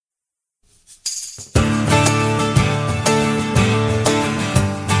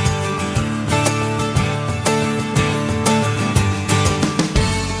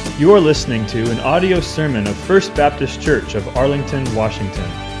You are listening to an audio sermon of First Baptist Church of Arlington, Washington.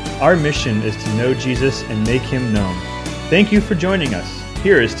 Our mission is to know Jesus and make Him known. Thank you for joining us.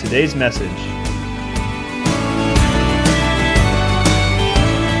 Here is today's message.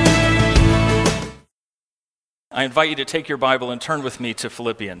 I invite you to take your Bible and turn with me to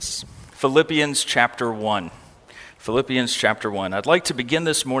Philippians. Philippians chapter 1. Philippians chapter 1. I'd like to begin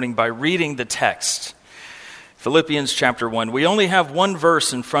this morning by reading the text. Philippians chapter 1. We only have one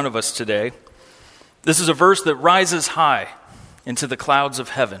verse in front of us today. This is a verse that rises high into the clouds of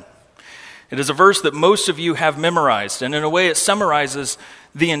heaven. It is a verse that most of you have memorized, and in a way it summarizes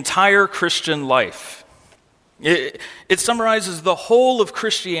the entire Christian life. It summarizes the whole of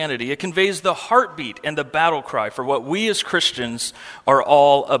Christianity. It conveys the heartbeat and the battle cry for what we as Christians are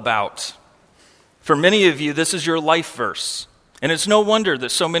all about. For many of you, this is your life verse. And it's no wonder that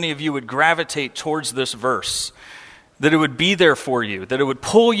so many of you would gravitate towards this verse, that it would be there for you, that it would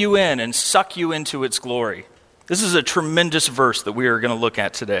pull you in and suck you into its glory. This is a tremendous verse that we are going to look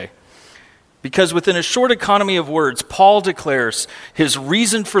at today. Because within a short economy of words, Paul declares his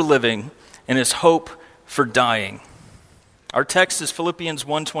reason for living and his hope for dying. Our text is Philippians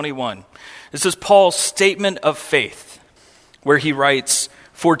 1:21. This is Paul's statement of faith, where he writes,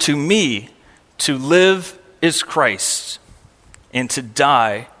 "For to me, to live is Christ, and to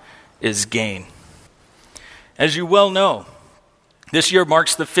die is gain." As you well know, this year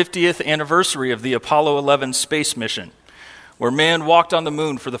marks the 50th anniversary of the Apollo 11 space mission, where man walked on the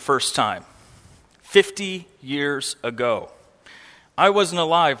moon for the first time. 50 years ago. I wasn't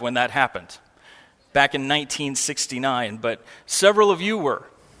alive when that happened, back in 1969, but several of you were.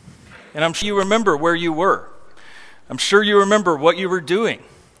 And I'm sure you remember where you were. I'm sure you remember what you were doing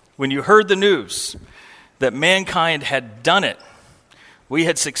when you heard the news that mankind had done it. We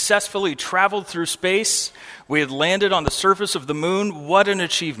had successfully traveled through space. We had landed on the surface of the moon. What an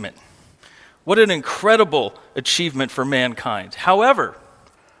achievement. What an incredible achievement for mankind. However,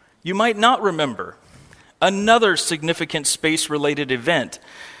 you might not remember another significant space-related event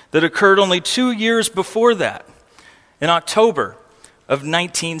that occurred only 2 years before that, in October of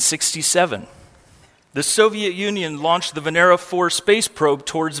 1967. The Soviet Union launched the Venera 4 space probe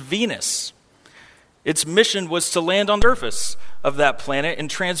towards Venus. Its mission was to land on the surface of that planet and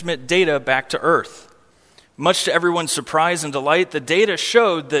transmit data back to Earth. Much to everyone's surprise and delight, the data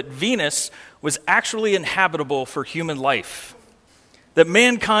showed that Venus was actually inhabitable for human life, that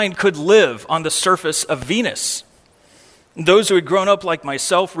mankind could live on the surface of Venus. Those who had grown up like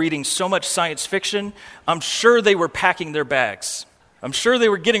myself reading so much science fiction, I'm sure they were packing their bags. I'm sure they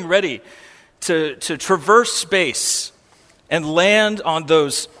were getting ready to traverse space and land on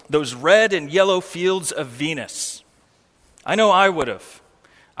those red and yellow fields of Venus. I know I would have.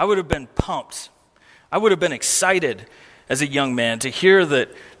 I would have been pumped. I would have been excited as a young man to hear that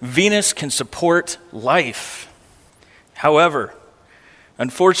Venus can support life. However,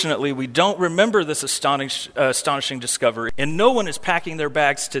 unfortunately, we don't remember this astonishing discovery, and no one is packing their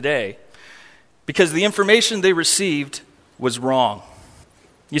bags today because the information they received was wrong.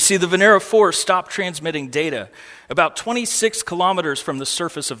 You see, the Venera 4 stopped transmitting data about 26 kilometers from the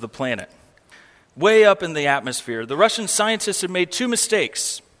surface of the planet, way up in the atmosphere. The Russian scientists had made two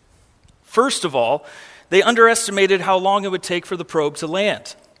mistakes. First of all, they underestimated how long it would take for the probe to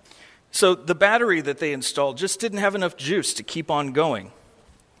land. So the battery that they installed just didn't have enough juice to keep on going.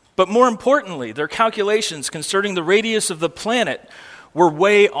 But more importantly, their calculations concerning the radius of the planet were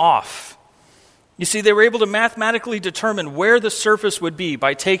way off. You see, they were able to mathematically determine where the surface would be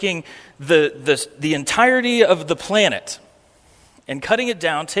by taking the entirety of the planet and cutting it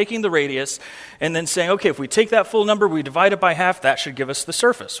down, taking the radius, and then saying, okay, if we take that full number, we divide it by half, that should give us the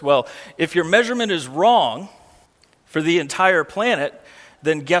surface. Well, if your measurement is wrong for the entire planet,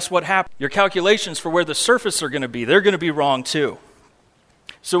 then guess what happened? Your calculations for where the surface are going to be, they're going to be wrong too.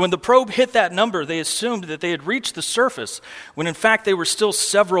 So when the probe hit that number, they assumed that they had reached the surface, when in fact they were still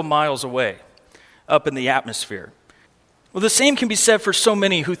several miles away, up in the atmosphere. Well, the same can be said for so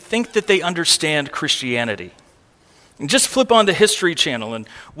many who think that they understand Christianity. And just flip on the History Channel and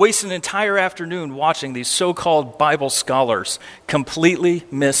waste an entire afternoon watching these so-called Bible scholars completely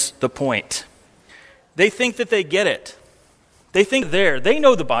miss the point. They think that they get it. They think they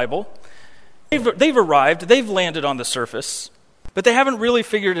know the Bible. They've arrived, they've landed on the surface, but they haven't really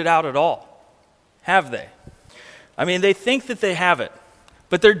figured it out at all, have they? I mean, they think that they have it,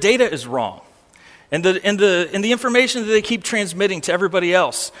 but their data is wrong. And the information that they keep transmitting to everybody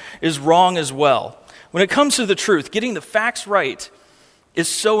else is wrong as well. When it comes to the truth, getting the facts right is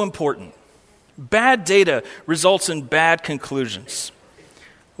so important. Bad data results in bad conclusions.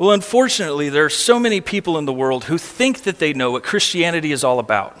 Well, unfortunately, there are so many people in the world who think that they know what Christianity is all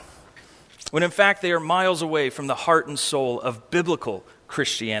about. when in fact they are miles away from the heart and soul of biblical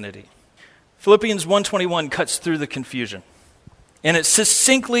Christianity. Philippians 1:21 cuts through the confusion, and it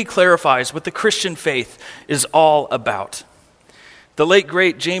succinctly clarifies what the Christian faith is all about. The late,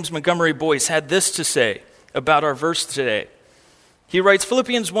 great James Montgomery Boyce had this to say about our verse today. He writes,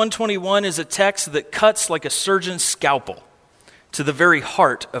 Philippians 1:21 is a text that cuts like a surgeon's scalpel to the very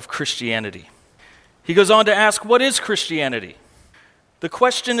heart of Christianity. He goes on to ask, what is Christianity? The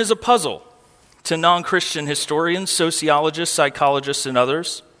question is a puzzle to non-Christian historians, sociologists, psychologists, and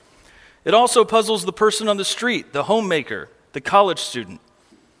others. It also puzzles the person on the street, the homemaker, the college student.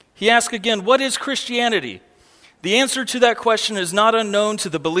 He asks again, what is Christianity? The answer to that question is not unknown to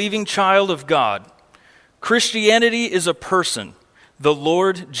the believing child of God. Christianity is a person, the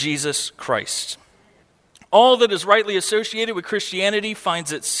Lord Jesus Christ. All that is rightly associated with Christianity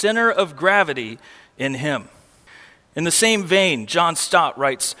finds its center of gravity in him. In the same vein, John Stott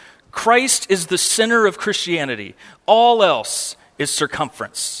writes, Christ is the center of Christianity. All else is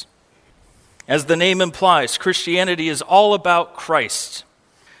circumference. As the name implies, Christianity is all about Christ.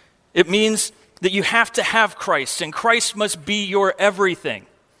 It means that you have to have Christ, and Christ must be your everything.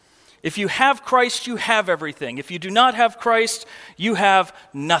 If you have Christ, you have everything. If you do not have Christ, you have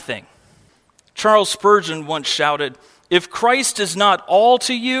nothing. Charles Spurgeon once shouted, if Christ is not all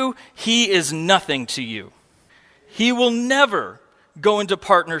to you, he is nothing to you. He will never go into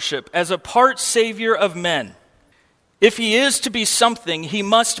partnership as a part savior of men. If he is to be something, he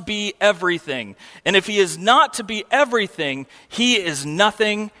must be everything. And if he is not to be everything, he is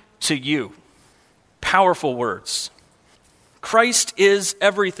nothing to you. Powerful words. Christ is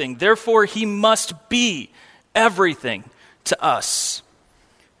everything. Therefore, he must be everything to us.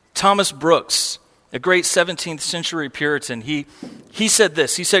 Thomas Brooks, a great 17th century Puritan, he said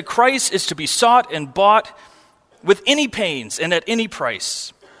this. He said, Christ is to be sought and bought with any pains and at any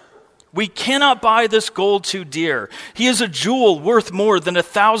price. We cannot buy this gold too dear. He is a jewel worth more than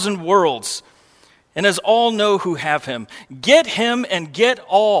 1,000 worlds. And as all know who have him, get him and get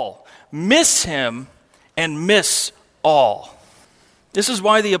all. Miss him and miss all. This is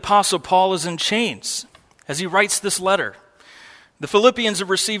why the Apostle Paul is in chains as he writes this letter. The Philippians have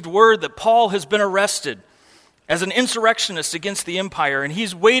received word that Paul has been arrested as an insurrectionist against the empire, and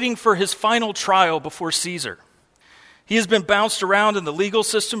he's waiting for his final trial before Caesar. He has been bounced around in the legal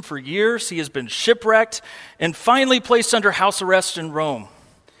system for years. He has been shipwrecked and finally placed under house arrest in Rome.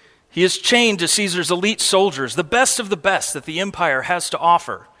 He is chained to Caesar's elite soldiers, the best of the best that the empire has to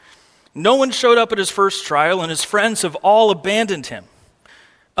offer. No one showed up at his first trial, and his friends have all abandoned him.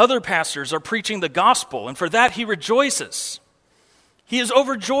 Other pastors are preaching the gospel, and for that he rejoices. He is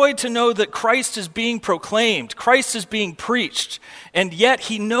overjoyed to know that Christ is being proclaimed, Christ is being preached, and yet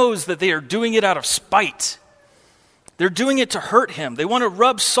he knows that they are doing it out of spite. They're doing it to hurt him. They want to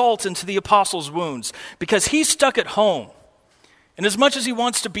rub salt into the apostles' wounds because he's stuck at home. And as much as he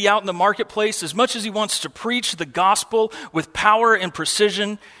wants to be out in the marketplace, as much as he wants to preach the gospel with power and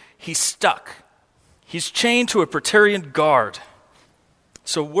precision, he's stuck. He's chained to a Praetorian guard.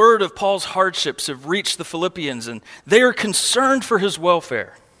 So word of Paul's hardships have reached the Philippians, and they are concerned for his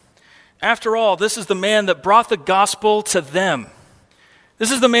welfare. After all, this is the man that brought the gospel to them.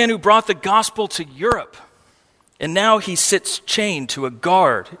 This is the man who brought the gospel to Europe. And now he sits chained to a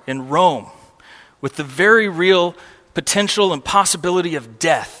guard in Rome with the very real potential and possibility of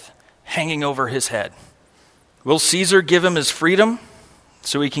death hanging over his head. Will Caesar give him his freedom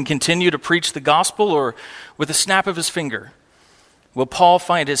so he can continue to preach the gospel, or with a snap of his finger, will Paul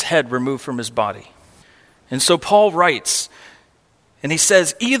find his head removed from his body? And so Paul writes, and he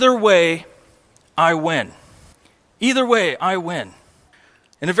says, either way, I win. Either way, I win.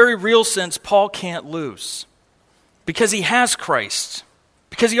 In a very real sense, Paul can't lose because he has Christ,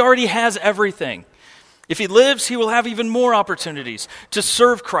 because he already has everything. If he lives, he will have even more opportunities to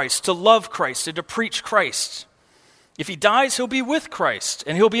serve Christ, to love Christ, and to preach Christ. If he dies, he'll be with Christ,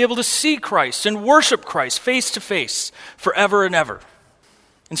 and he'll be able to see Christ and worship Christ face to face forever and ever.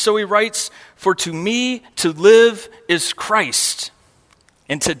 And so he writes, for to me to live is Christ,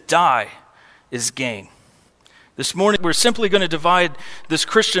 and to die is gain. This morning, we're simply going to divide this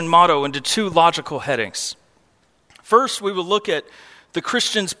Christian motto into two logical headings. First, we will look at the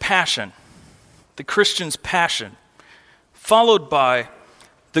Christian's passion. The Christian's passion, followed by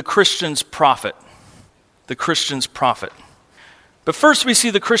the Christian's profit. The Christian's profit. But first we see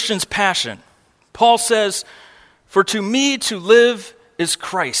the Christian's passion. Paul says, for to me to live is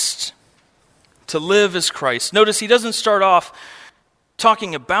Christ. To live is Christ. Notice he doesn't start off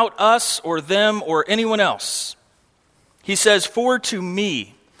talking about us or them or anyone else. He says, for to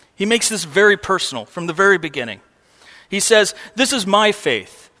me. He makes this very personal from the very beginning. He says, this is my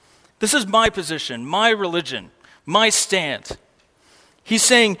faith. This is my position, my religion, my stand. He's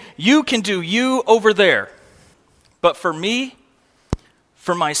saying, you can do you over there. But for me,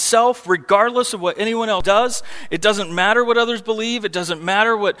 for myself, regardless of what anyone else does, it doesn't matter what others believe. It doesn't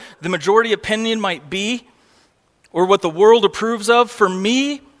matter what the majority opinion might be or what the world approves of. For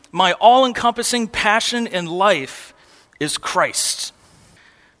me, my all-encompassing passion in life is Christ.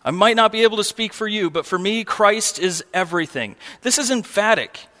 I might not be able to speak for you, but for me, Christ is everything. This is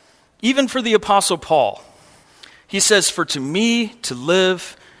emphatic, even for the Apostle Paul. He says, for to me to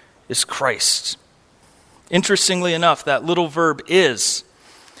live is Christ. Interestingly enough, that little verb is,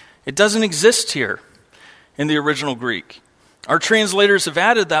 it doesn't exist here in the original Greek. Our translators have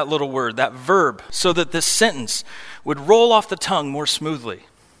added that little word, that verb, so that this sentence would roll off the tongue more smoothly.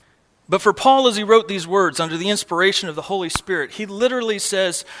 But for Paul, as he wrote these words under the inspiration of the Holy Spirit, he literally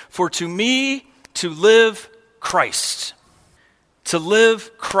says, for to me to live Christ. To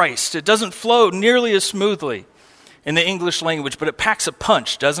live Christ. It doesn't flow nearly as smoothly in the English language, but it packs a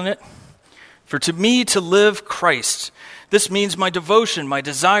punch, doesn't it? For to me to live Christ. This means my devotion, my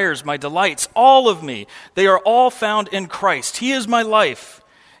desires, my delights, all of me. They are all found in Christ. He is my life.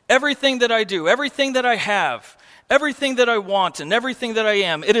 Everything that I do, everything that I have, everything that I want, and everything that I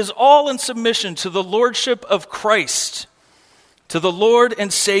am, it is all in submission to the lordship of Christ, to the Lord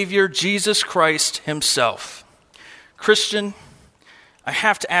and Savior, Jesus Christ himself. Christian, I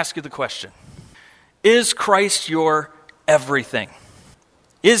have to ask you the question. Is Christ your everything?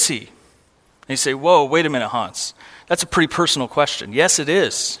 Is he? And you say, whoa, wait a minute, Hans. That's a pretty personal question. Yes, it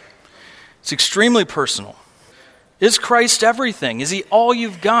is. It's extremely personal. Is Christ everything? Is he all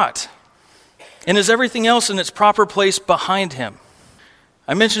you've got? And is everything else in its proper place behind him?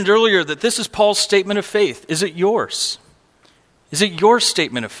 I mentioned earlier that this is Paul's statement of faith. Is it yours? Is it your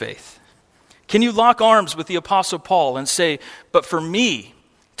statement of faith? Can you lock arms with the Apostle Paul and say, but for me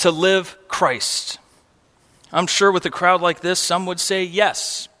to live Christ? I'm sure with a crowd like this, some would say,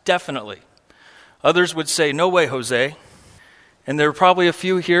 yes, definitely. Others would say, no way, Jose. And there are probably a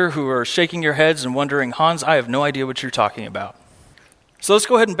few here who are shaking your heads and wondering, Hans, I have no idea what you're talking about. So let's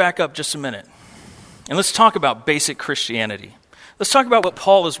go ahead and back up just a minute. And let's talk about basic Christianity. Let's talk about what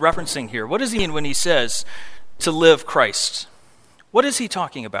Paul is referencing here. What does he mean when he says to live Christ? What is he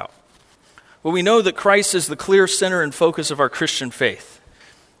talking about? Well, we know that Christ is the clear center and focus of our Christian faith.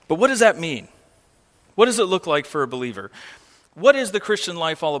 But what does that mean? What does it look like for a believer? What is the Christian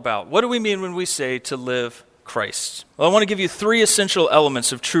life all about? What do we mean when we say to live Christ? Well, I want to give you 3 essential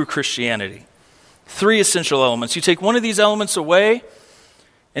elements of true Christianity. 3 essential elements. You take one of these elements away,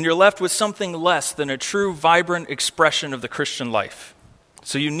 and you're left with something less than a true, vibrant expression of the Christian life.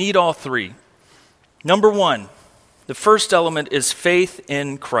 So you need all 3. Number 1, the first element is faith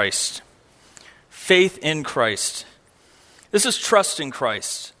in Christ. Faith in Christ. This is trust in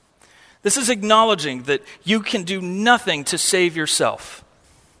Christ. This is acknowledging that you can do nothing to save yourself.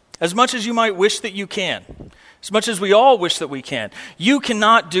 As much as you might wish that you can, as much as we all wish that we can, you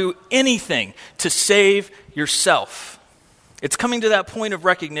cannot do anything to save yourself. It's coming to that point of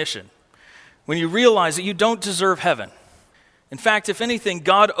recognition when you realize that you don't deserve heaven. In fact, if anything,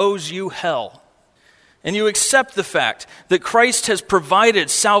 God owes you hell. And you accept the fact that Christ has provided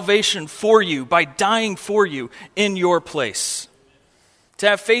salvation for you by dying for you in your place. To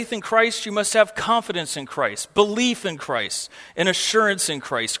have faith in Christ, you must have confidence in Christ, belief in Christ, and assurance in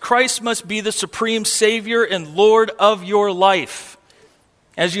Christ. Christ must be the supreme Savior and Lord of your life.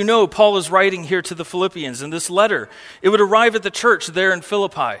 As you know, Paul is writing here to the Philippians in this letter. It would arrive at the church there in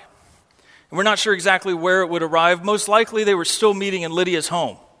Philippi. And we're not sure exactly where it would arrive. Most likely they were still meeting in Lydia's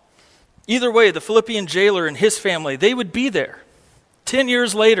home. Either way, the Philippian jailer and his family, they would be there 10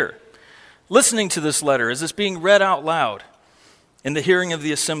 years later, listening to this letter as it's being read out loud in the hearing of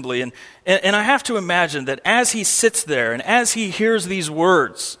the assembly. And I have to imagine that as he sits there and as he hears these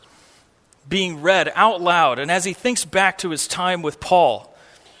words being read out loud, and as he thinks back to his time with Paul,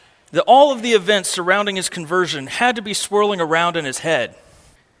 that all of the events surrounding his conversion had to be swirling around in his head.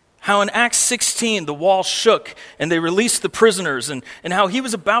 How in Acts 16 the wall shook and they released the prisoners, and how he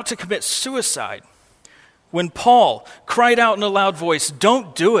was about to commit suicide when Paul cried out in a loud voice,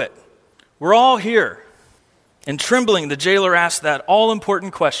 "Don't do it. We're all here." And trembling, the jailer asked that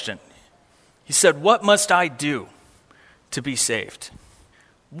all-important question. He said, "What must I do to be saved?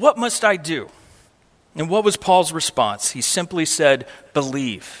 What must I do?" And what was Paul's response? He simply said,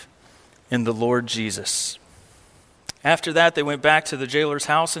 "Believe in the Lord Jesus." After that, they went back to the jailer's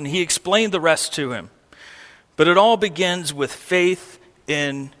house, and he explained the rest to him. But it all begins with faith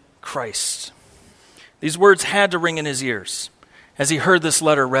in Christ. These words had to ring in his ears as he heard this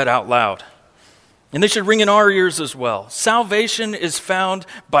letter read out loud. And they should ring in our ears as well. Salvation is found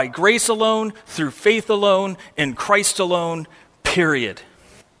by grace alone, through faith alone, in Christ alone, period.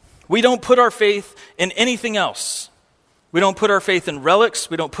 We don't put our faith in anything else. We don't put our faith in relics.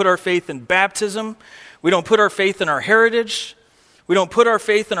 We don't put our faith in baptism. We don't put our faith in our heritage. We don't put our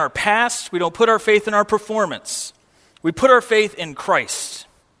faith in our past. We don't put our faith in our performance. We put our faith in Christ.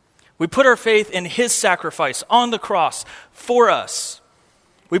 We put our faith in his sacrifice on the cross for us.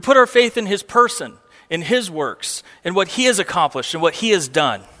 We put our faith in his person, in his works, in what he has accomplished and what he has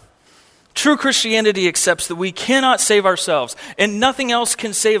done. True Christianity accepts that we cannot save ourselves and nothing else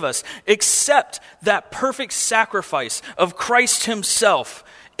can save us except that perfect sacrifice of Christ himself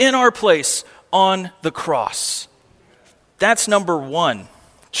in our place on the cross. That's number one.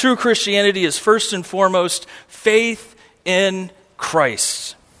 True Christianity is first and foremost faith in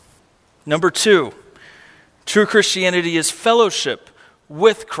Christ. Number two, true Christianity is fellowship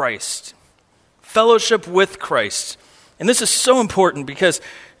with Christ. Fellowship with Christ. And this is so important because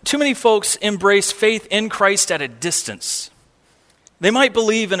too many folks embrace faith in Christ at a distance. They might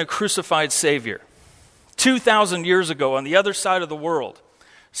believe in a crucified Savior 2,000 years ago on the other side of the world,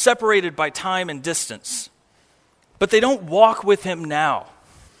 separated by time and distance. But they don't walk with him now.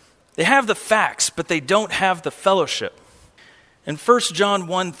 They have the facts, but they don't have the fellowship. In 1 John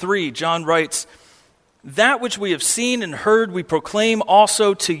 1:3, John writes, "That which we have seen and heard we proclaim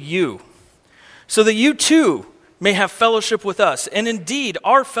also to you, so that you too may have fellowship with us. And indeed,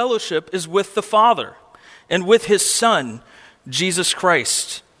 our fellowship is with the Father and with his Son, Jesus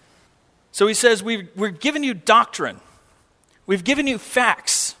Christ." So he says, we're giving you doctrine. We've given you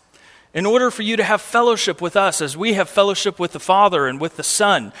facts in order for you to have fellowship with us as we have fellowship with the Father and with the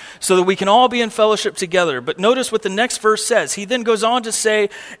Son, so that we can all be in fellowship together. But notice what the next verse says. He then goes on to say,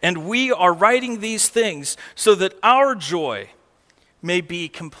 "And we are writing these things so that our joy may be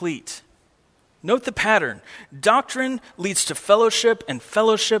complete." Note the pattern. Doctrine leads to fellowship, and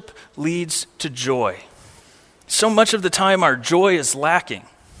fellowship leads to joy. So much of the time our joy is lacking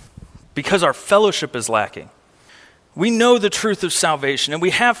because our fellowship is lacking. We know the truth of salvation and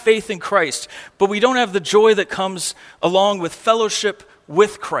we have faith in Christ, but we don't have the joy that comes along with fellowship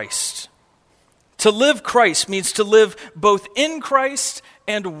with Christ. To live Christ means to live both in Christ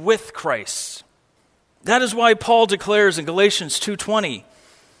and with Christ. That is why Paul declares in Galatians 2:20,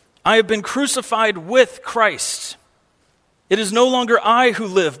 "I have been crucified with Christ. It is no longer I who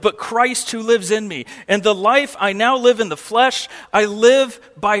live, but Christ who lives in me. And the life I now live in the flesh, I live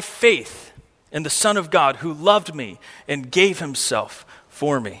by faith in the Son of God who loved me and gave himself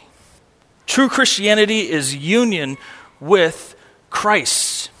for me." True Christianity is union with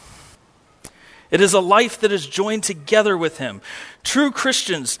Christ. It is a life that is joined together with him. True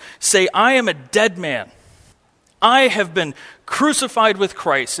Christians say, "I am a dead man. I have been crucified with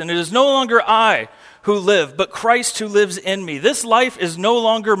Christ, and it is no longer I who live, but Christ who lives in me. This life is no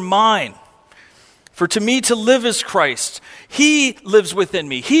longer mine. For to me to live is Christ. He lives within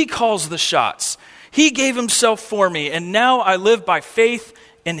me. He calls the shots. He gave himself for me, and now I live by faith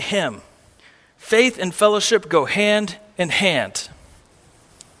in him." Faith and fellowship go hand in hand.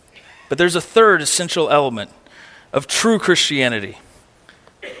 But there's a third essential element of true Christianity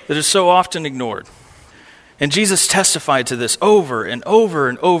that is so often ignored. And Jesus testified to this over and over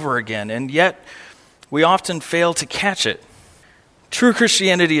and over again, and yet we often fail to catch it. True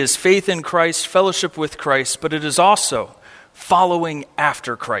Christianity is faith in Christ, fellowship with Christ, but it is also following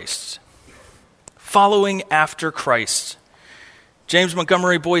after Christ. Following after Christ. James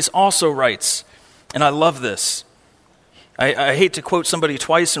Montgomery Boyce also writes, and I love this. I hate to quote somebody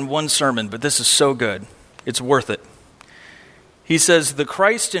twice in one sermon, but this is so good. It's worth it. He says, "The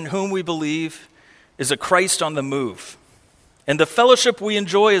Christ in whom we believe is a Christ on the move. And the fellowship we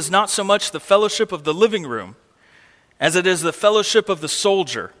enjoy is not so much the fellowship of the living room as it is the fellowship of the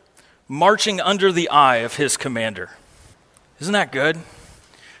soldier marching under the eye of his commander." Isn't that good?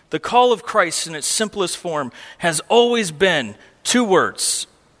 The call of Christ in its simplest form has always been two words: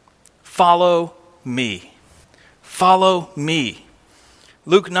 follow me. Follow me.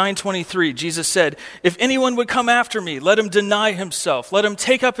 Luke 9:23, Jesus said, "If anyone would come after me, let him deny himself. Let him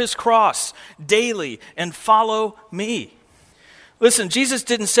take up his cross daily and follow me." Listen, Jesus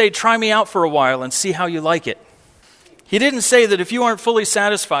didn't say, "Try me out for a while and see how you like it." He didn't say that if you aren't fully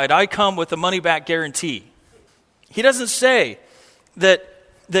satisfied, I come with a money-back guarantee. He doesn't say that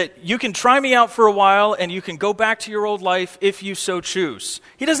you can try me out for a while and you can go back to your old life if you so choose.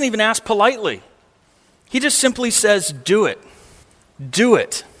 He doesn't even ask politely. He just simply says, do it. Do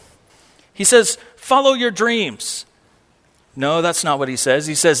it. He says, follow your dreams. No, that's not what he says.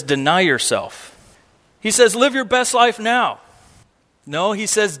 He says, deny yourself. He says, live your best life now. No, he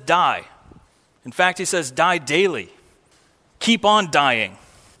says, die. In fact, he says, die daily. Keep on dying.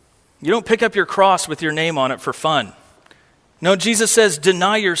 You don't pick up your cross with your name on it for fun. No, Jesus says,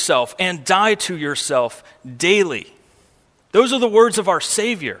 deny yourself and die to yourself daily. Those are the words of our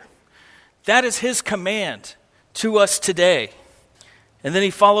Savior. That is his command to us today. And then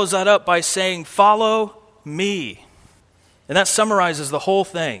he follows that up by saying, follow me. And that summarizes the whole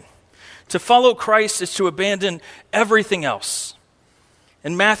thing. To follow Christ is to abandon everything else.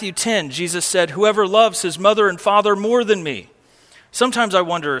 In Matthew 10, Jesus said, whoever loves his mother and father more than me. Sometimes I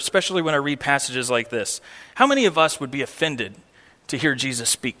wonder, especially when I read passages like this, how many of us would be offended to hear Jesus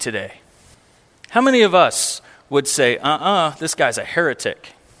speak today? How many of us would say, this guy's a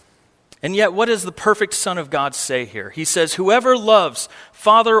heretic? And yet, what does the perfect Son of God say here? He says, whoever loves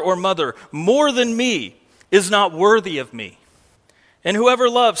father or mother more than me is not worthy of me. And whoever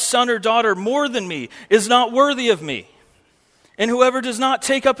loves son or daughter more than me is not worthy of me. And whoever does not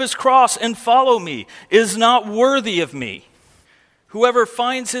take up his cross and follow me is not worthy of me. Whoever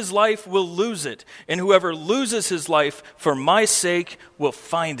finds his life will lose it, and whoever loses his life for my sake will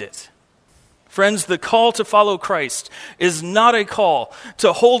find it. Friends, the call to follow Christ is not a call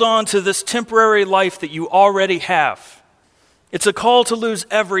to hold on to this temporary life that you already have. It's a call to lose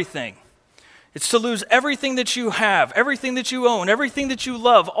everything. It's to lose everything that you have, everything that you own, everything that you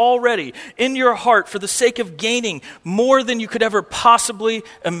love already in your heart for the sake of gaining more than you could ever possibly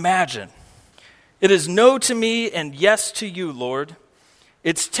imagine. It is no to me and yes to you, Lord.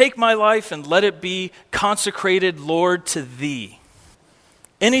 It's take my life and let it be consecrated, Lord, to thee.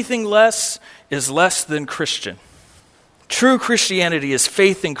 Anything less is less than Christian. True Christianity is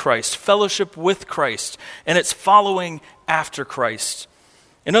faith in Christ, fellowship with Christ, and it's following after Christ.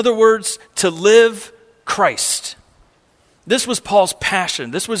 In other words, to live Christ. This was Paul's passion.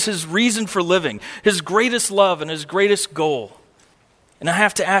 This was his reason for living, his greatest love and his greatest goal. And I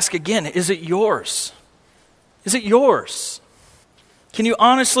have to ask again, is it yours? Is it yours? Can you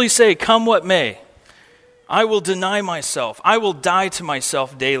honestly say, come what may, I will deny myself, I will die to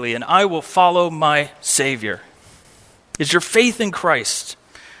myself daily, and I will follow my Savior? Is your faith in Christ,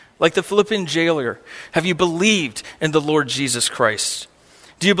 like the Philippian jailer, have you believed in the Lord Jesus Christ?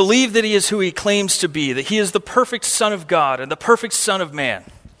 Do you believe that he is who he claims to be, that he is the perfect Son of God and the perfect Son of Man?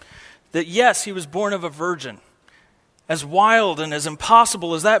 That yes, he was born of a virgin. As wild and as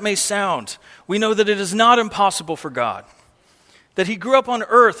impossible as that may sound, we know that it is not impossible for God. That he grew up on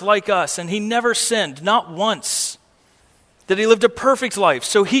earth like us and he never sinned, not once. That he lived a perfect life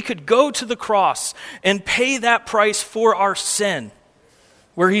so he could go to the cross and pay that price for our sin.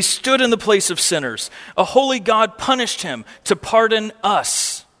 Where he stood in the place of sinners. A holy God punished him to pardon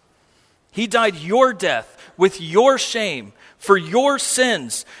us. He died your death with your shame for your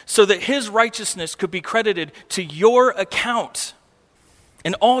sins so that his righteousness could be credited to your account.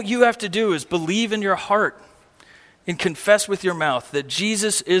 And all you have to do is believe in your heart and confess with your mouth that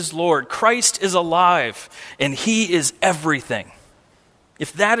Jesus is Lord. Christ is alive and he is everything.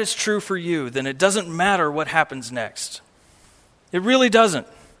 If that is true for you, then it doesn't matter what happens next. It really doesn't.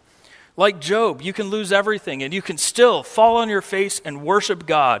 Like Job, you can lose everything and you can still fall on your face and worship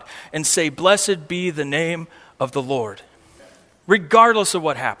God and say, blessed be the name of the Lord, regardless of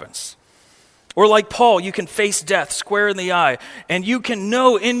what happens. Or like Paul, you can face death square in the eye and you can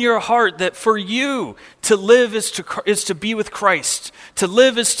know in your heart that for you to live is to be with Christ. To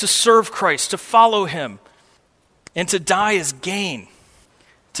live is to serve Christ, to follow him. And to die is gain.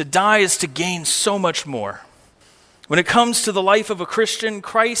 To die is to gain so much more. When it comes to the life of a Christian,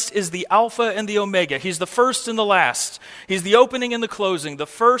 Christ is the Alpha and the Omega. He's the first and the last. He's the opening and the closing, the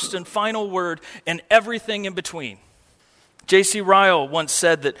first and final word, and everything in between. J.C. Ryle once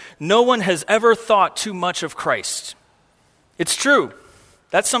said that no one has ever thought too much of Christ. It's true.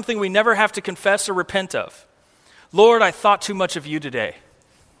 That's something we never have to confess or repent of. Lord, I thought too much of you today.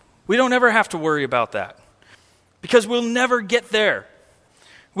 We don't ever have to worry about that because we'll never get there.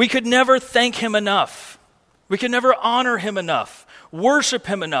 We could never thank him enough. We can never honor him enough, worship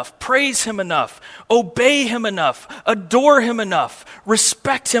him enough, praise him enough, obey him enough, adore him enough,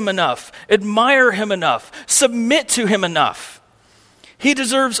 respect him enough, admire him enough, submit to him enough. He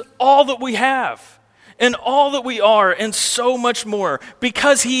deserves all that we have and all that we are and so much more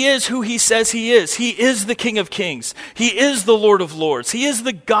because he is who he says he is. He is the King of Kings. He is the Lord of Lords. He is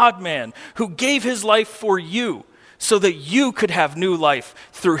the God-man who gave his life for you so that you could have new life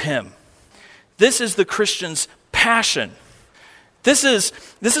through him. This is the Christian's passion. This is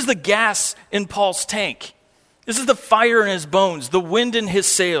the gas in Paul's tank. This is the fire in his bones, the wind in his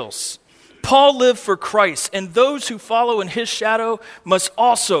sails. Paul lived for Christ, and those who follow in his shadow must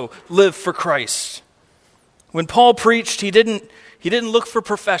also live for Christ. When Paul preached, he didn't He didn't look for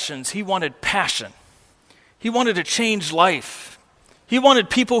professions. He wanted passion. He wanted to change life. He wanted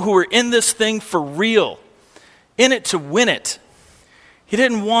people who were in this thing for real, in it to win it. He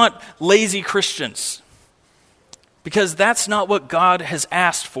didn't want lazy Christians, because that's not what God has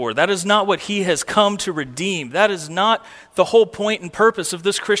asked for. That is not what he has come to redeem. That is not the whole point and purpose of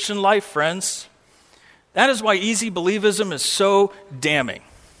this Christian life, friends. That is why easy believism is so damning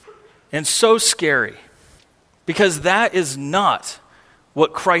and so scary, because that is not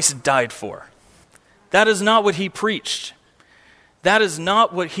what Christ died for. That is not what he preached. That is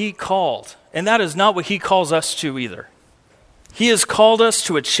not what he called, and that is not what he calls us to either. He has called us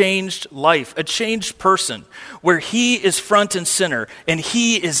to a changed life, a changed person, where he is front and center, and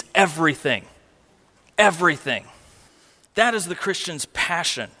he is everything. Everything. That is the Christian's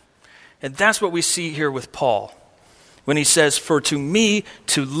passion. And that's what we see here with Paul, when he says, "For to me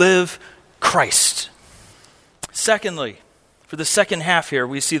to live Christ." Secondly, for the second half here,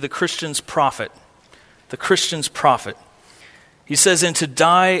 we see the Christian's profit. The Christian's profit. He says, "And to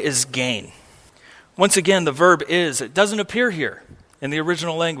die is gain." Once again, the verb is. It doesn't appear here in the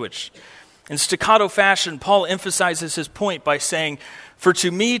original language. In staccato fashion, Paul emphasizes his point by saying, "For to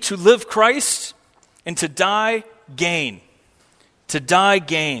me to live Christ, and to die gain." To die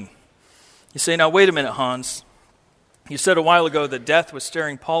gain. You say, "Now wait a minute, Hans. You said a while ago that death was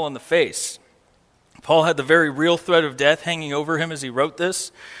staring Paul in the face. Paul had the very real threat of death hanging over him as he wrote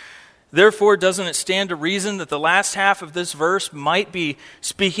this. Therefore, doesn't it stand to reason that the last half of this verse might be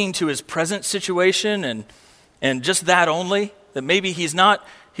speaking to his present situation and just that only? That maybe he's not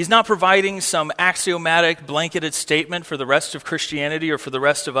providing some axiomatic blanketed statement for the rest of Christianity or for the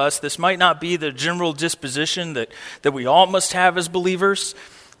rest of us. This might not be the general disposition that we all must have as believers.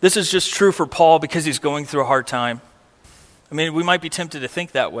 This is just true for Paul because he's going through a hard time." I mean, we might be tempted to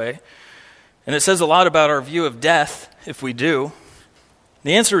think that way. And it says a lot about our view of death if we do.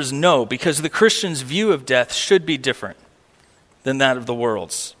 The answer is no, because the Christian's view of death should be different than that of the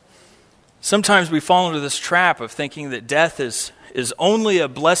world's. Sometimes we fall into this trap of thinking that death is only a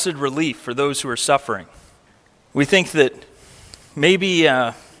blessed relief for those who are suffering. We think that maybe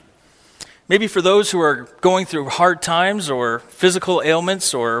for those who are going through hard times or physical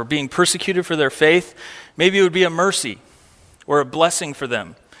ailments or being persecuted for their faith, maybe it would be a mercy or a blessing for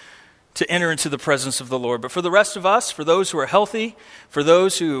them to enter into the presence of the Lord. But for the rest of us, for those who are healthy, for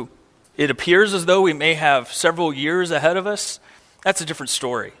those who it appears as though we may have several years ahead of us, that's a different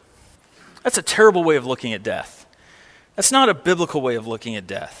story. That's a terrible way of looking at death. That's not a biblical way of looking at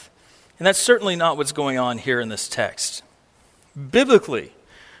death. And that's certainly not what's going on here in this text. Biblically,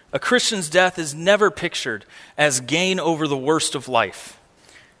 a Christian's death is never pictured as gain over the worst of life.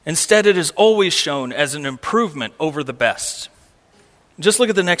 Instead, it is always shown as an improvement over the best. Just look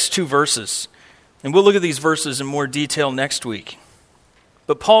at the next two verses, and we'll look at these verses in more detail next week.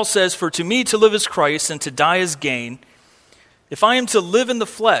 But Paul says, "For to me to live is Christ, and to die is gain. If I am to live in the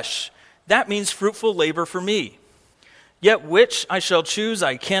flesh, that means fruitful labor for me. Yet which I shall choose,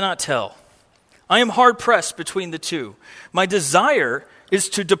 I cannot tell. I am hard-pressed between the two. My desire is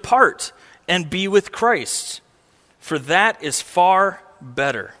to depart and be with Christ, for that is far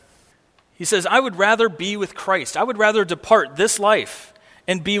better." He says, I would rather be with Christ. I would rather depart this life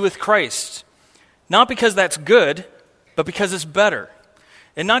and be with Christ. Not because that's good, but because it's better.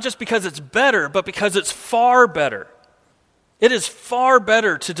 And not just because it's better, but because it's far better. It is far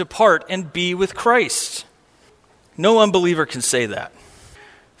better to depart and be with Christ. No unbeliever can say that.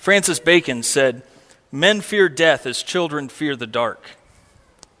 Francis Bacon said, "Men fear death as children fear the dark."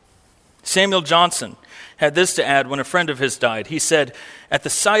 Samuel Johnson had this to add when a friend of his died. He said, "At the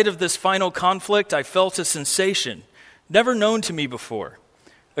sight of this final conflict, I felt a sensation never known to me before,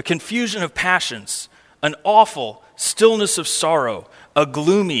 a confusion of passions, an awful stillness of sorrow, a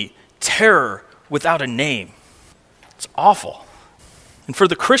gloomy terror without a name." It's awful. And for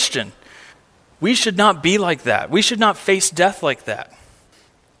the Christian, we should not be like that. We should not face death like that,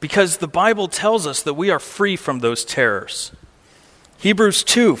 because the Bible tells us that we are free from those terrors. Hebrews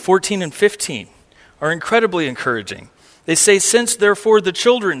 2:14 and 15 are incredibly encouraging. They say, "Since therefore the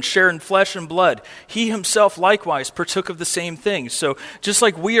children share in flesh and blood, he himself likewise partook of the same things." So just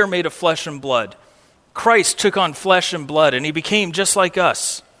like we are made of flesh and blood, Christ took on flesh and blood, and he became just like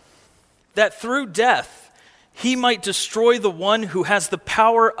us. That through death, he might destroy the one who has the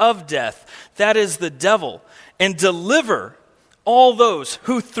power of death, that is the devil, and deliver all those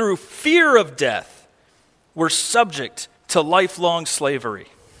who through fear of death were subject to lifelong slavery.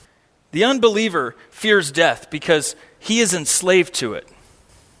 The unbeliever fears death because he is enslaved to it.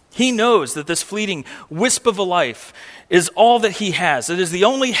 He knows that this fleeting wisp of a life is all that he has. It is the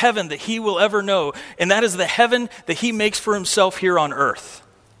only heaven that he will ever know, and that is the heaven that he makes for himself here on earth.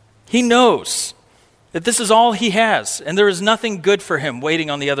 He knows that this is all he has, and there is nothing good for him waiting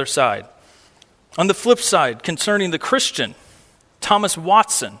on the other side. On the flip side, concerning the Christian, Thomas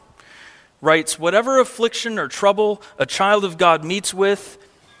Watson writes, "Whatever affliction or trouble a child of God meets with,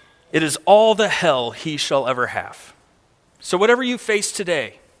 it is all the hell he shall ever have." So whatever you face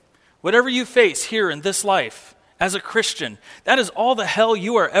today, whatever you face here in this life as a Christian, that is all the hell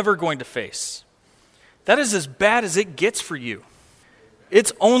you are ever going to face. That is as bad as it gets for you.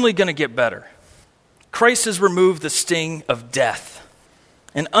 It's only going to get better. Christ has removed the sting of death.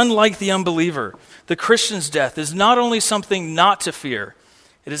 And unlike the unbeliever, the Christian's death is not only something not to fear,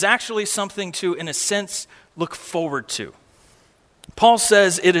 it is actually something to, in a sense, look forward to. Paul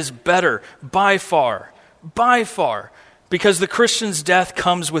says it is better by far, because the Christian's death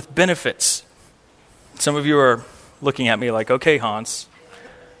comes with benefits. Some of you are looking at me like, okay, Hans,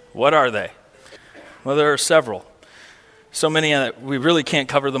 what are they? Well, there are several. So many that we really can't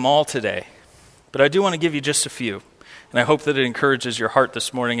cover them all today. But I do want to give you just a few. And I hope that it encourages your heart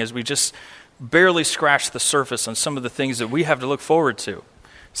this morning as we just barely scratch the surface on some of the things that we have to look forward to.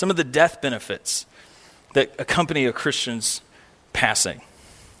 Some of the death benefits that accompany a Christian's passing.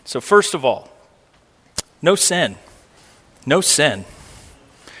 So first of all, no sin. No sin.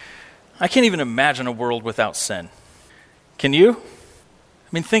 I can't even imagine a world without sin. Can you? I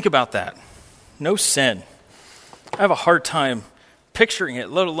mean, think about that. No sin. I have a hard time picturing it,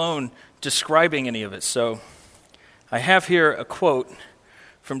 let alone describing any of it. So I have here a quote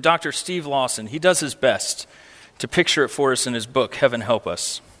from Dr. Steve Lawson. He does his best to picture it for us in his book, Heaven Help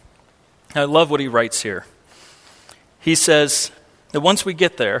Us. I love what he writes here. He says that once we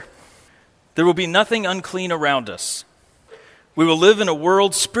get there will be nothing unclean around us. We will live in a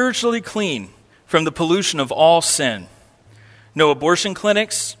world spiritually clean from the pollution of all sin. No abortion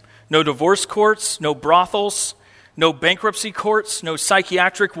clinics, no divorce courts, no brothels, no bankruptcy courts, no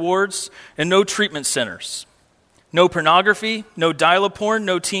psychiatric wards, and no treatment centers. No pornography, no dial-a-porn,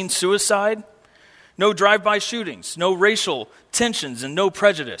 no teen suicide, no drive-by shootings, no racial tensions, and no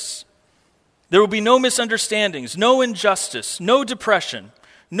prejudice. There will be no misunderstandings, no injustice, no depression,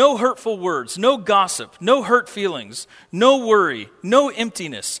 no hurtful words, no gossip, no hurt feelings, no worry, no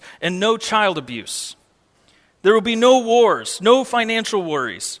emptiness, and no child abuse. There will be no wars, no financial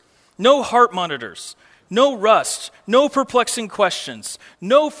worries, no heart monitors, no rust, no perplexing questions,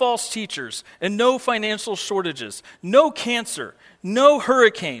 no false teachers, and no financial shortages, no cancer, no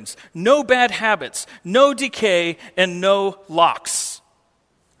hurricanes, no bad habits, no decay, and no locks.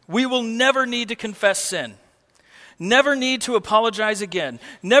 We will never need to confess sin, never need to apologize again,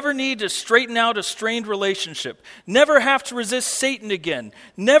 never need to straighten out a strained relationship, never have to resist Satan again,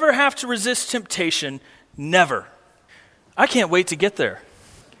 never have to resist temptation, never. I can't wait to get there.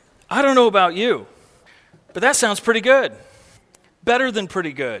 I don't know about you, but that sounds pretty good. Better than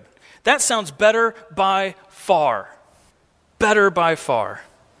pretty good. That sounds better by far. Better by far.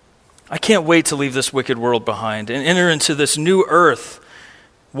 I can't wait to leave this wicked world behind and enter into this new earth,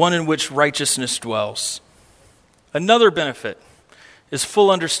 one in which righteousness dwells. Another benefit is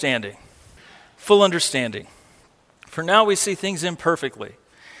full understanding. Full understanding. For now we see things imperfectly,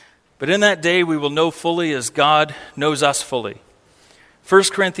 but in that day we will know fully as God knows us fully.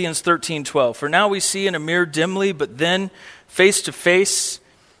 1 Corinthians 13:12, for now we see in a mirror dimly, but then face to face.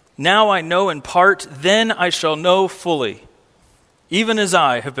 Now I know in part, then I shall know fully, even as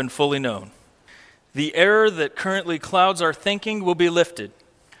I have been fully known. The error that currently clouds our thinking will be lifted.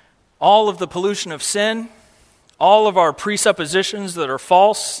 All of the pollution of sin, all of our presuppositions that are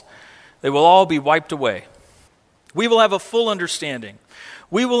false, they will all be wiped away. We will have a full understanding.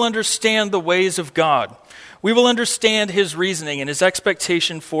 We will understand the ways of God. We will understand his reasoning and his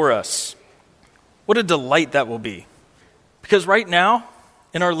expectation for us. What a delight that will be. Because right now,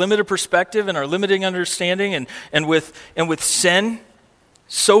 in our limited perspective and our limiting understanding and with sin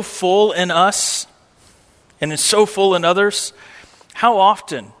so full in us and is so full in others, how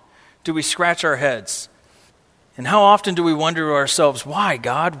often do we scratch our heads? And how often do we wonder to ourselves, why,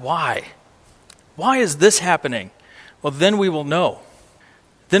 God, why? Why is this happening? Well, then we will know.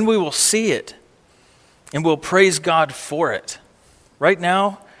 Then we will see it. And we'll praise God for it. Right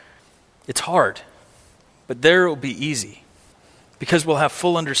now, it's hard. But there it will be easy. Because we'll have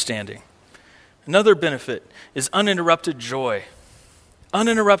full understanding. Another benefit is uninterrupted joy.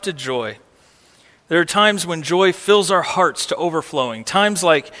 Uninterrupted joy. There are times when joy fills our hearts to overflowing. Times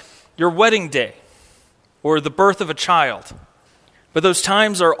like your wedding day or the birth of a child. But those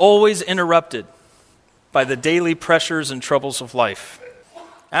times are always interrupted by the daily pressures and troubles of life.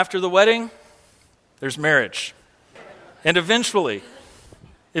 After the wedding, there's marriage. And eventually,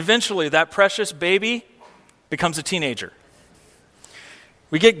 that precious baby becomes a teenager.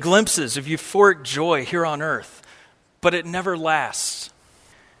 We get glimpses of euphoric joy here on earth, but it never lasts.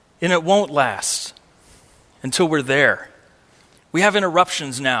 And it won't last until we're there. We have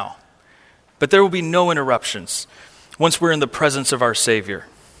interruptions now, but there will be no interruptions once we're in the presence of our Savior.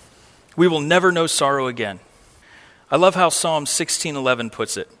 We will never know sorrow again. I love how Psalm 16:11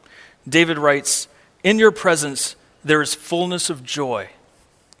 puts it. David writes, "In your presence there is fullness of joy.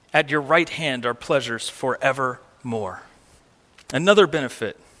 At your right hand are pleasures forevermore." Another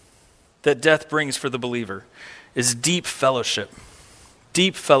benefit that death brings for the believer is deep fellowship.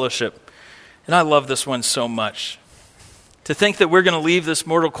 Deep fellowship. And I love this one so much. To think that we're going to leave this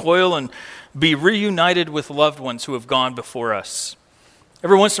mortal coil and be reunited with loved ones who have gone before us.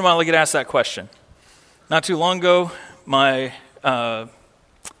 Every once in a while I get asked that question. Not too long ago, my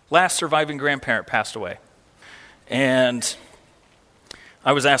last surviving grandparent passed away. And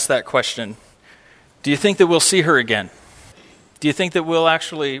I was asked that question. Do you think that we'll see her again? Do you think that we'll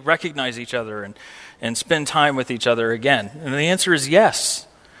actually recognize each other and spend time with each other again? And the answer is yes,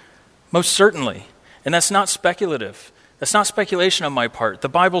 most certainly. And that's not speculative. That's not speculation on my part. The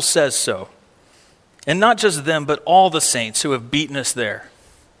Bible says so. And not just them, but all the saints who have beaten us there.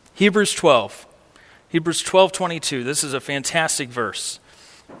 Hebrews 12:22. This is a fantastic verse.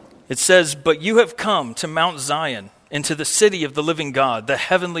 It says, "But you have come to Mount Zion, into the city of the living God, the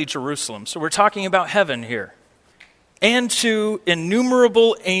heavenly Jerusalem." So we're talking about heaven here. "And to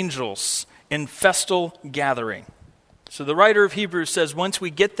innumerable angels in festal gathering." So the writer of Hebrews says once we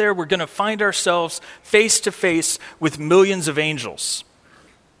get there, we're going to find ourselves face to face with millions of angels.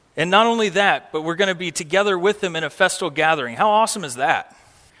 And not only that, but we're going to be together with them in a festal gathering. How awesome is that?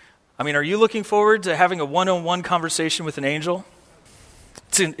 I mean, are you looking forward to having a one-on-one conversation with an angel?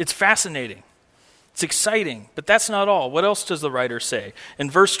 It's fascinating. It's exciting, but that's not all. What else does the writer say? In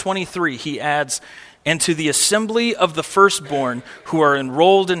verse 23, he adds, "And to the assembly of the firstborn who are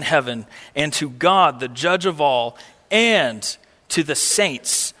enrolled in heaven, and to God, the judge of all, and to the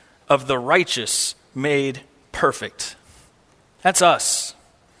saints of the righteous made perfect." That's us.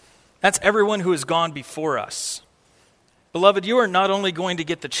 That's everyone who has gone before us. Beloved, you are not only going to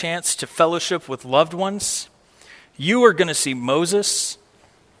get the chance to fellowship with loved ones, you are going to see Moses,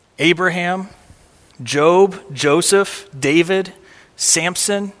 Abraham, Job, Joseph, David,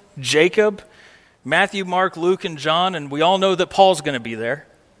 Samson, Jacob, Matthew, Mark, Luke, and John, and we all know that Paul's going to be there.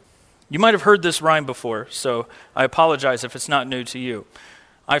 You might have heard this rhyme before, so I apologize if it's not new to you.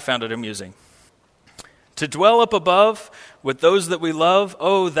 I found it amusing. To dwell up above with those that we love,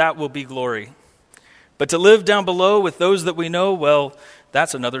 oh, that will be glory. But to live down below with those that we know, well,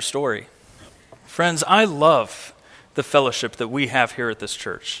 that's another story. Friends, I love the fellowship that we have here at this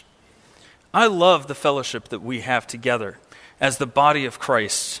church. I love the fellowship that we have together as the body of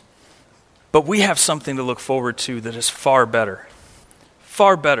Christ. But we have something to look forward to that is far better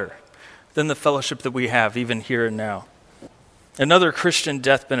than the fellowship that we have even here and now. Another Christian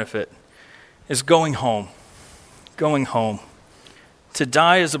death benefit is going home. Going home. To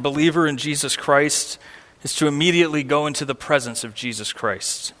die as a believer in Jesus Christ is to immediately go into the presence of Jesus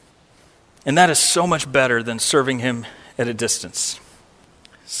Christ. And that is so much better than serving him at a distance.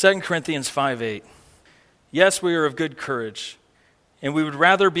 2 Corinthians 5:8. "Yes, we are of good courage, and we would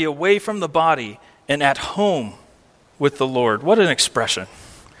rather be away from the body and at home with the Lord." What an expression.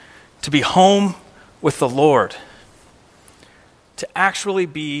 To be home with the Lord. To actually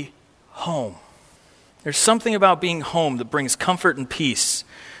be home. There's something about being home that brings comfort and peace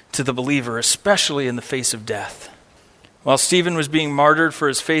to the believer, especially in the face of death. While Stephen was being martyred for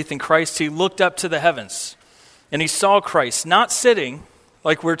his faith in Christ, he looked up to the heavens and he saw Christ not sitting,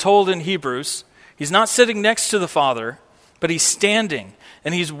 like we're told in Hebrews. He's not sitting next to the Father, but he's standing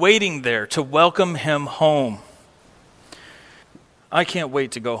and he's waiting there to welcome him home. I can't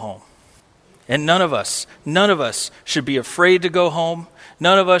wait to go home. And none of us should be afraid to go home.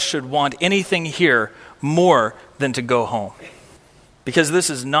 None of us should want anything here more than to go home. Because this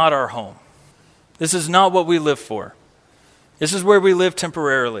is not our home. This is not what we live for. This is where we live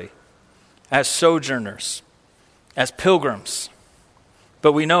temporarily, as sojourners, as pilgrims.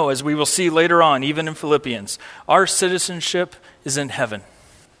 But we know, as we will see later on, even in Philippians, our citizenship is in heaven.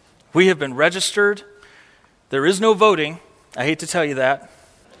 We have been registered. There is no voting. I hate to tell you that.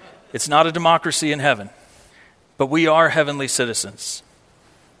 It's not a democracy in heaven. But we are heavenly citizens.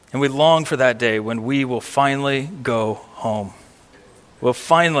 And we long for that day when we will finally go home. We'll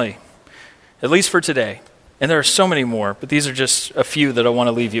finally, at least for today. And there are so many more, but these are just a few that I want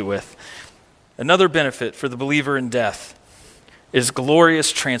to leave you with. Another benefit for the believer in death is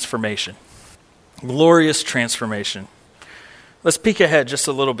glorious transformation. Glorious transformation. Let's peek ahead just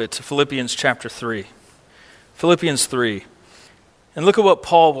a little bit to Philippians chapter 3. Philippians 3. And look at what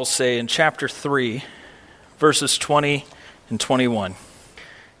Paul will say in chapter 3, verses 20 and 21.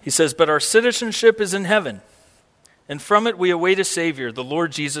 He says, "But our citizenship is in heaven, and from it we await a Savior, the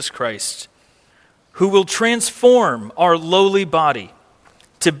Lord Jesus Christ, who will transform our lowly body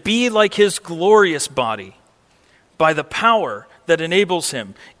to be like his glorious body by the power that enables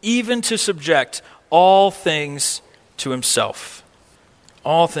him even to subject all things to himself."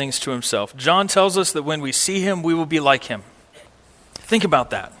 All things to himself. John tells us that when we see him, we will be like him. Think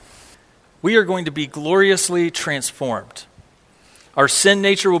about that. We are going to be gloriously transformed. Our sin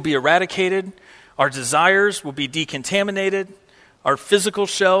nature will be eradicated. Our desires will be decontaminated. Our physical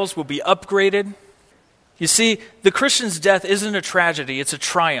shells will be upgraded. You see, the Christian's death isn't a tragedy, it's a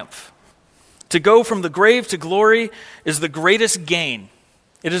triumph. To go from the grave to glory is the greatest gain.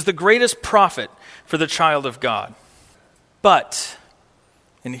 It is the greatest profit for the child of God. But,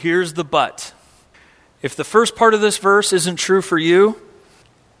 and here's the but, if the first part of this verse isn't true for you,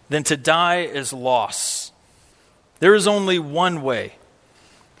 then to die is loss. There is only one way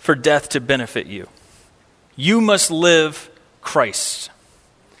for death to benefit you. You must live Christ.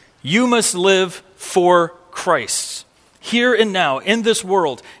 You must live for Christ. Here and now, in this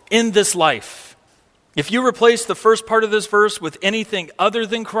world, in this life. If you replace the first part of this verse with anything other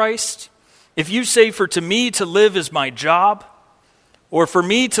than Christ, if you say, "For to me to live is my job," or "For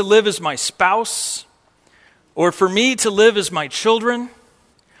me to live is my spouse," or "For me to live is my children,"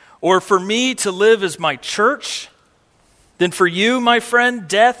 or "For me to live is my church," then for you, my friend,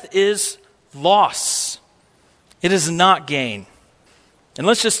 death is loss. It is not gain. And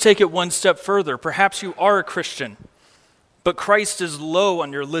let's just take it one step further. Perhaps you are a Christian, but Christ is low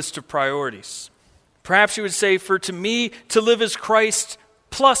on your list of priorities. Perhaps you would say, "For to me to live is Christ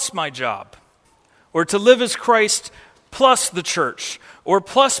plus my job," or "To live is Christ plus the church," or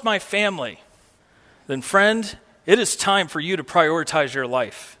 "plus my family." Then friend, it is time for you to prioritize your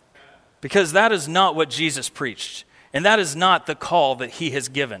life, because that is not what Jesus preached, and that is not the call that he has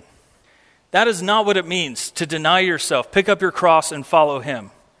given. That is not what it means to deny yourself, pick up your cross, and follow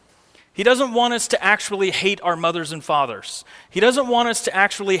him. He doesn't want us to actually hate our mothers and fathers. He doesn't want us to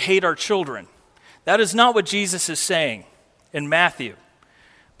actually hate our children. That is not what Jesus is saying in Matthew.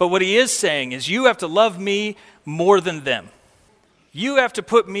 But what he is saying is you have to love me more than them. You have to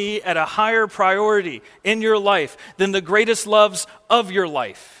put me at a higher priority in your life than the greatest loves of your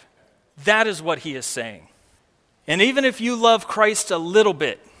life. That is what he is saying. And even if you love Christ a little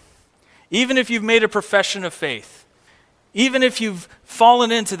bit, even if you've made a profession of faith, even if you've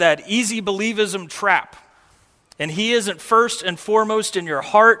fallen into that easy believism trap, and he isn't first and foremost in your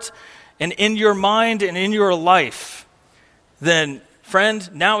heart and in your mind and in your life, then, friend,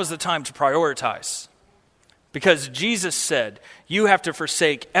 now is the time to prioritize. Because Jesus said, you have to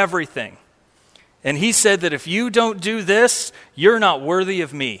forsake everything. And he said that if you don't do this, you're not worthy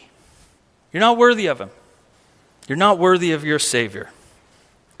of me. You're not worthy of him. You're not worthy of your Savior.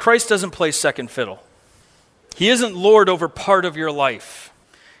 Christ doesn't play second fiddle. He isn't Lord over part of your life.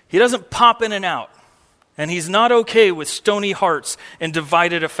 He doesn't pop in and out. And he's not okay with stony hearts and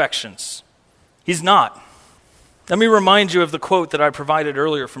divided affections. He's not. Let me remind you of the quote that I provided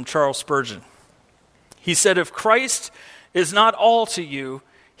earlier from Charles Spurgeon. He said, "If Christ is not all to you,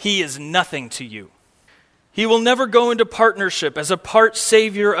 he is nothing to you. He will never go into partnership as a part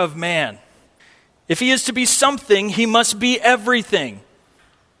savior of man. If he is to be something, he must be everything.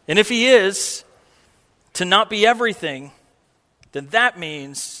 And if he is to not be everything, then that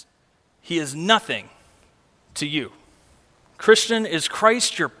means he is nothing to you." Christian, is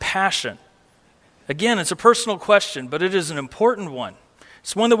Christ your passion? Again, it's a personal question, but it is an important one.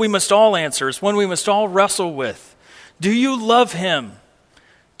 It's one that we must all answer. It's one we must all wrestle with. Do you love him?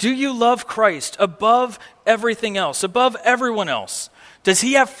 Do you love Christ above everything else, above everyone else? Does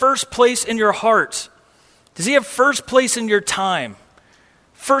he have first place in your heart? Does he have first place in your time?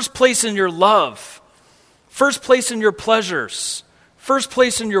 First place in your love? First place in your pleasures? First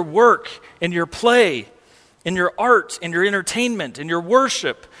place in your work, in your play, in your art, in your entertainment, in your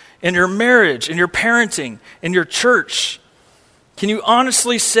worship, in your marriage, in your parenting, in your church? Can you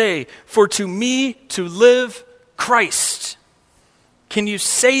honestly say, "For to me to live Christ"? Can you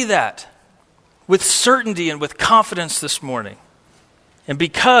say that with certainty and with confidence this morning? And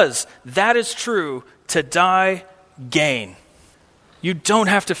because that is true, to die, gain. You don't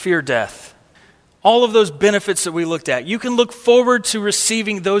have to fear death. All of those benefits that we looked at, you can look forward to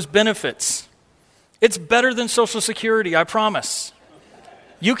receiving those benefits. It's better than Social Security, I promise.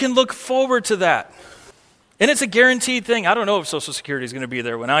 You can look forward to that. And it's a guaranteed thing. I don't know if Social Security is going to be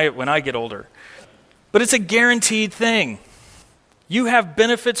there when I get older. But it's a guaranteed thing. You have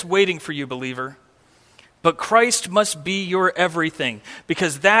benefits waiting for you, believer. But Christ must be your everything,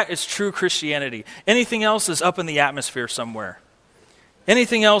 because that is true Christianity. Anything else is up in the atmosphere somewhere.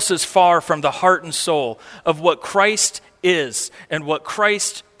 Anything else is far from the heart and soul of what Christ is and what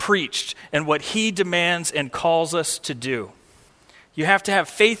Christ preached and what he demands and calls us to do. You have to have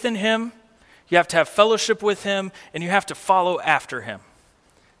faith in him, you have to have fellowship with him, and you have to follow after him.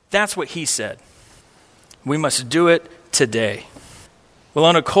 That's what he said. We must do it today. Well,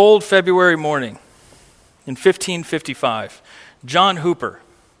 on a cold February morning in 1555, John Hooper,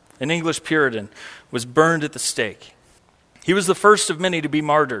 an English Puritan, was burned at the stake. He was the first of many to be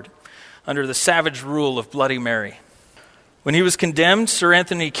martyred under the savage rule of Bloody Mary. When he was condemned, Sir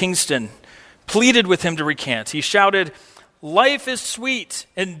Anthony Kingston pleaded with him to recant. He shouted, "Life is sweet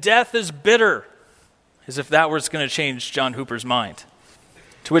and death is bitter," as if that was going to change John Hooper's mind.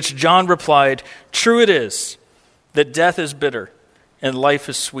 To which John replied, "True it is that death is bitter and life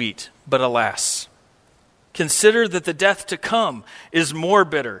is sweet, but alas, consider that the death to come is more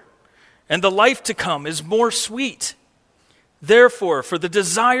bitter, and the life to come is more sweet. Therefore, for the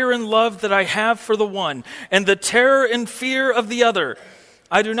desire and love that I have for the one, and the terror and fear of the other,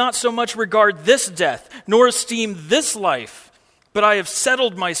 I do not so much regard this death, nor esteem this life, but I have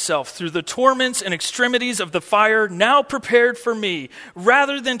settled myself through the torments and extremities of the fire now prepared for me,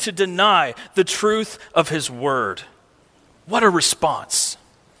 rather than to deny the truth of his word." What a response.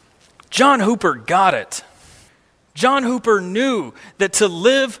 John Hooper got it. John Hooper knew that to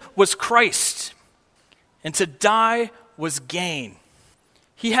live was Christ, and to die was gain.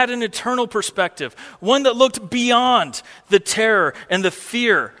 He had an eternal perspective, one that looked beyond the terror and the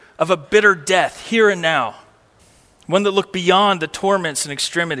fear of a bitter death here and now, one that looked beyond the torments and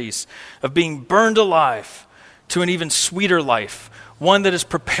extremities of being burned alive to an even sweeter life, one that is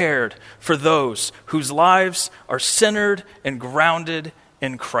prepared for those whose lives are centered and grounded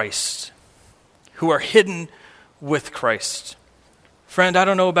in Christ, who are hidden with Christ. Friend, I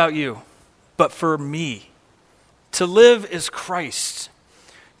don't know about you, but for me, to live is Christ.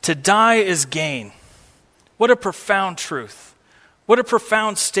 To die is gain. What a profound truth. What a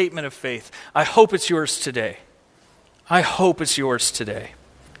profound statement of faith. I hope it's yours today. I hope it's yours today.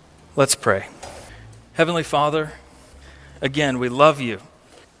 Let's pray. Heavenly Father, again, we love you.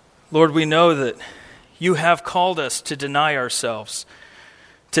 Lord, we know that you have called us to deny ourselves,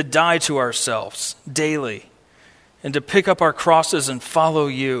 to die to ourselves daily, and to pick up our crosses and follow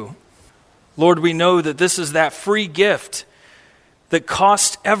you. Lord, we know that this is that free gift that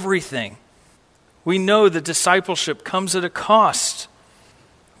costs everything. We know that discipleship comes at a cost.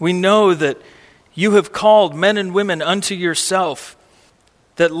 We know that you have called men and women unto yourself,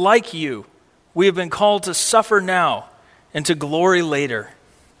 that like you, we have been called to suffer now and to glory later.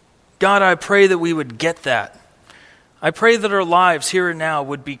 God, I pray that we would get that. I pray that our lives here and now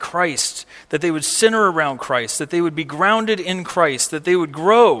would be Christ, that they would center around Christ, that they would be grounded in Christ, that they would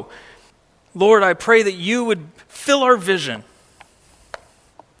grow. Lord, I pray that you would fill our vision.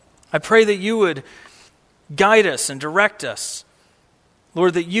 I pray that you would guide us and direct us.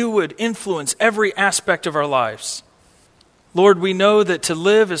 Lord, that you would influence every aspect of our lives. Lord, we know that to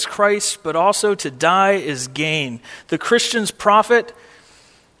live is Christ, but also to die is gain. The Christian's profit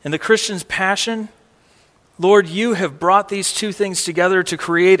and the Christian's passion, Lord, you have brought these two things together to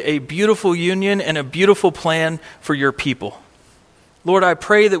create a beautiful union and a beautiful plan for your people. Lord, I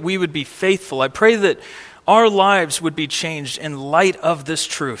pray that we would be faithful. I pray that our lives would be changed in light of this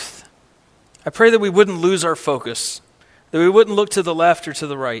truth. I pray that we wouldn't lose our focus, that we wouldn't look to the left or to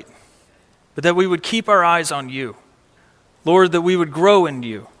the right, but that we would keep our eyes on you. Lord, that we would grow in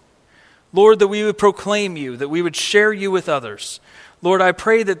you. Lord, that we would proclaim you, that we would share you with others. Lord, I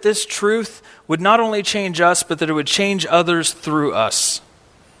pray that this truth would not only change us, but that it would change others through us.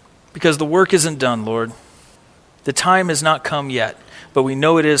 Because the work isn't done, Lord. The time has not come yet, but we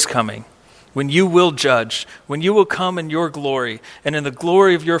know it is coming. When you will judge, when you will come in your glory and in the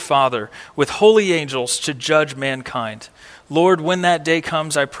glory of your Father with holy angels to judge mankind. Lord, when that day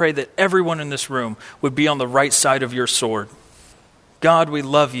comes, I pray that everyone in this room would be on the right side of your sword. God, we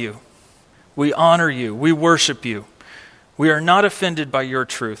love you. We honor you. We worship you. We are not offended by your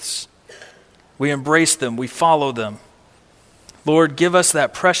truths. We embrace them. We follow them. Lord, give us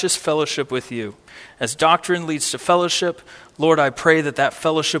that precious fellowship with you. As doctrine leads to fellowship, Lord, I pray that that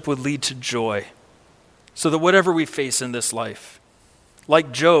fellowship would lead to joy, so that whatever we face in this life,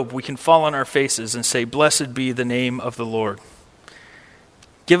 like Job, we can fall on our faces and say, "Blessed be the name of the Lord."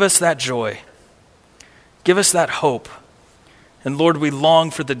 Give us that joy. Give us that hope. And Lord, we long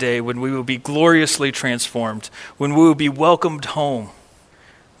for the day when we will be gloriously transformed, when we will be welcomed home,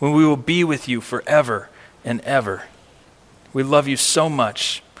 when we will be with you forever and ever. We love you so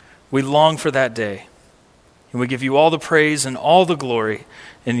much. We long for that day. And we give you all the praise and all the glory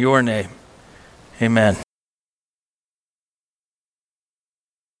in your name. Amen.